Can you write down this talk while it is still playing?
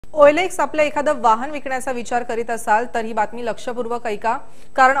OLX आपलं एखादं वाहन विकण्याचा विचार करीत असाल तर ही बातमी लक्षपूर्वक ऐका।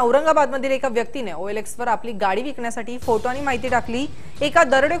 कारण औरंगाबादमधील एका व्यक्तीने OLX वर आपली गाडी विकण्यासाठी फोटो आणि माहिती टाकली। एका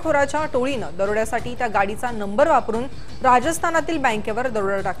दरोडेखोराच्या टोळीनं दरोड्यासाठी त्या गाडीचा नंबर वापरून राजस्थानातील बँकेवर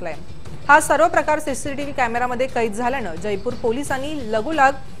दरोडा टाकलाय। हा सर्व प्रकार सीसीटीव्ही कॅमेरामध्ये कैद झाल्यानं जयपूर पोलिसांनी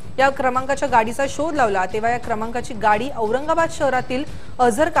लगोलाग या क्रमांकाच्या गाडीचा शोध लावला। तेव्हा या क्रमांकाची गाडी औरंगाबाद शहरातील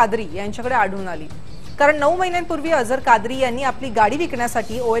अझर कादरी यांच्याकडे आढळून आली। कारण 9 महिन्यांपूर्वी अझर कादरी यांनी आपली गाडी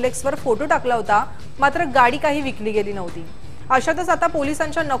विकण्यासाठी OLX वर फोटो टाकला होता, मात्र गाडी काही विकली गेली नव्हती। अशातच आता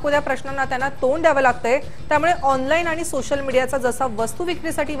पोलिसांच्या नको त्या प्रश्नांना त्यांना तोंड द्यावं लागतंय। त्यामुळे ऑनलाईन आणि सोशल मीडियाचा जसा वस्तू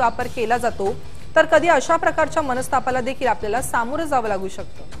विक्रीसाठी वापर केला जातो, तर कधी अशा प्रकारच्या मनस्तापाला देखील आपल्याला सामोरं जावं लागू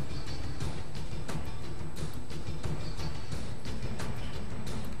शकतं।